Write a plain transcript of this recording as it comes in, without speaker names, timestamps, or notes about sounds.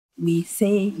We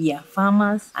say we are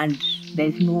farmers and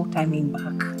there's no turning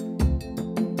back.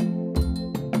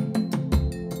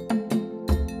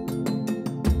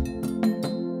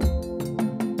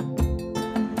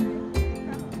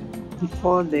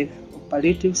 Before the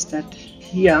cooperative start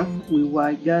here, we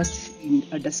were just in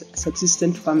a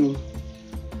subsistence farming.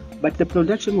 But the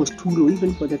production was too low,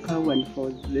 even for the cow and for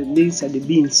the maize and the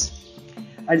beans.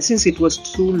 And since it was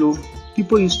too low,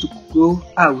 people used to go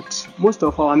out. Most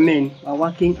of our men are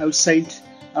working outside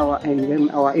our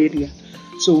area.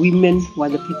 So women were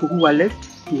the people who were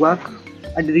left to work.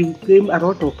 And there became a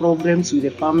lot of problems with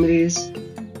the families.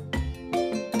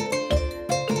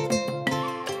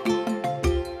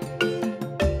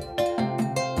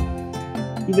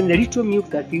 Even the little milk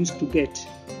that we used to get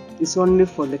is only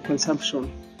for the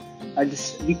consumption. And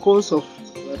because of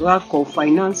lack of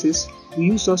finances, we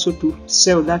used also to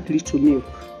sell that little milk.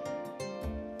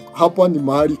 Hapa ni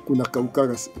mahali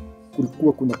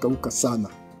kulikuwa kuna kauka sana.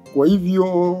 Kwa hivyo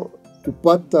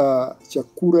kupata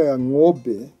chakula ya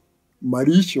ng'ombe,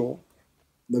 malisho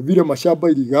na vile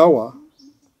mashamba iligawa,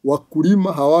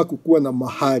 wakulima hawakukuwa na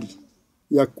mahali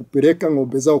ya kupeleka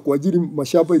ng'ombe zao kwa ajili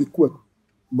mashamba ilikuwa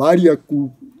mahali ya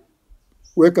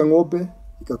kuweka ng'ombe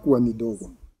ikakuwa ni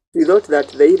dogo. We thought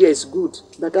that the area is good,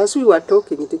 but as we were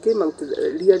talking, it came out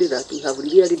really that we have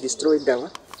really destroyed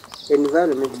our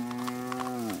environment.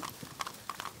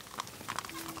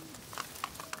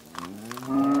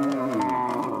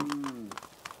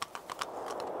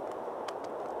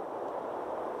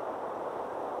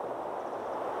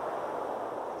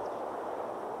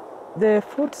 The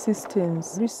food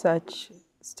systems research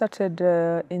started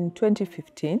in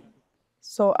 2015.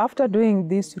 So after doing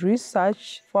this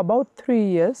research for about 3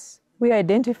 years, we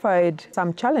identified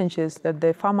some challenges that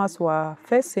the farmers were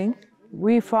facing.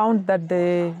 We found that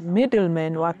the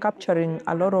middlemen were capturing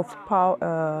a lot of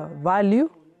value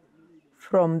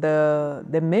from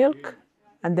the milk,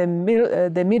 and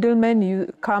the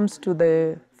middleman comes to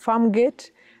the farm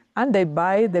gate and they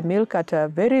buy the milk at a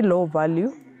very low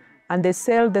value, and they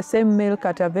sell the same milk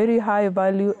at a very high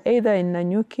value either in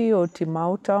Nanyuki or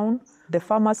Timau town. The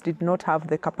farmers did not have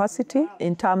the capacity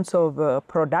in terms of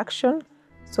production,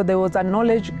 so there was a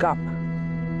knowledge gap.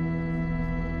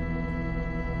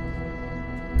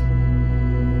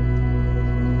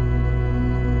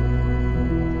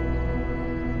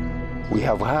 We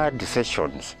have had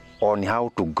sessions on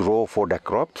how to grow fodder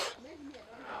crops.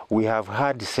 We have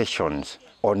had sessions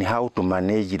on how to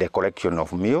manage the collection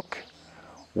of milk.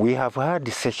 We have had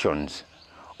sessions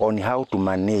on how to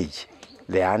manage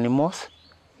the animals.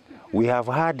 We have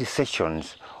had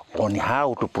sessions on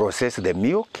how to process the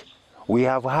milk. We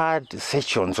have had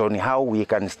sessions on how we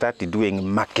can start doing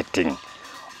marketing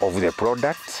of the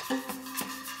products.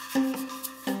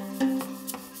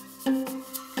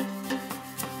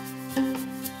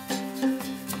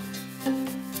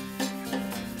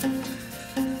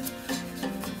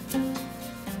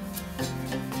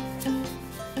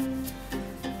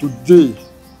 Today,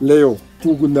 leo,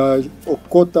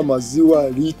 tunaokota maziwa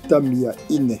lita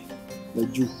 400 na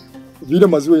juu. Vile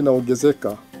maziwa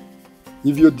inaongezeka,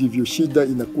 hivyo ndivyo shida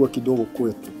inakuwa kidogo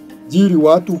kwetu. Jiri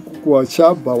watu kwa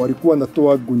shamba walikuwa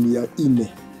natoa gunia 4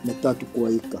 na 3 kwa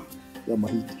eka ya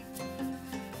mahindi.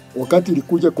 Wakati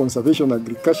ilikuja conservation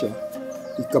agriculture,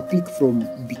 ikapick from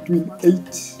between 8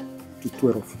 to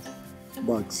 12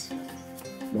 bags.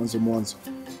 Mwanzo.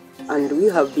 And we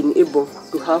have been able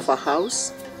to have a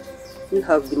house. We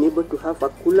have been able to have a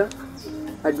cooler,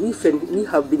 and we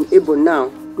have been able now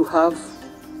to have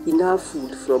enough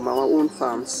food from our own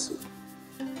farms.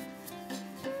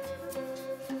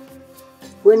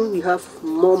 When we have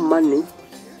more money,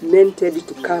 men tend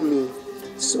to come in.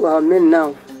 So our men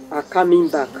now are coming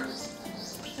back.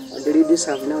 And the ladies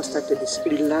have now started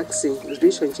relaxing. The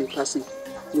relationship has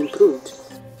improved.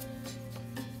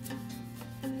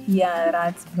 Here,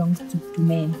 rights belongs to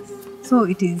men. So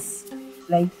it is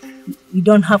like we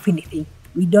don't have anything.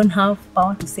 We don't have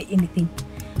power to say anything.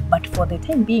 But for the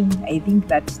time being, I think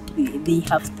that they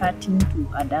have started to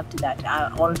adapt that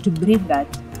or to believe that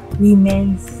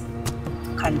women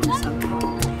can do something.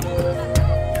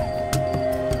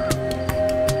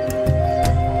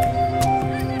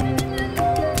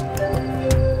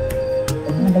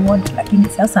 Lakini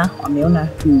sasa wameona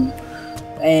tu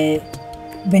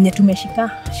venye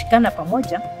tumeshikana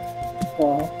pamoja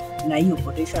tuko na hiyo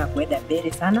potential ya kuenda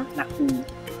mbele sana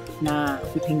na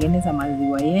kutengeneza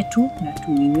maziwa yetu na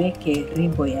tuiweke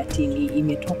rimbo ya tini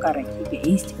imetoka Rakibe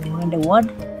East in the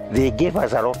world. They gave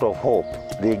us a lot of hope.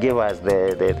 They gave us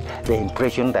the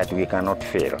impression that we cannot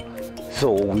fail.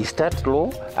 So we start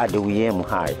low and we aim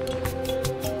high.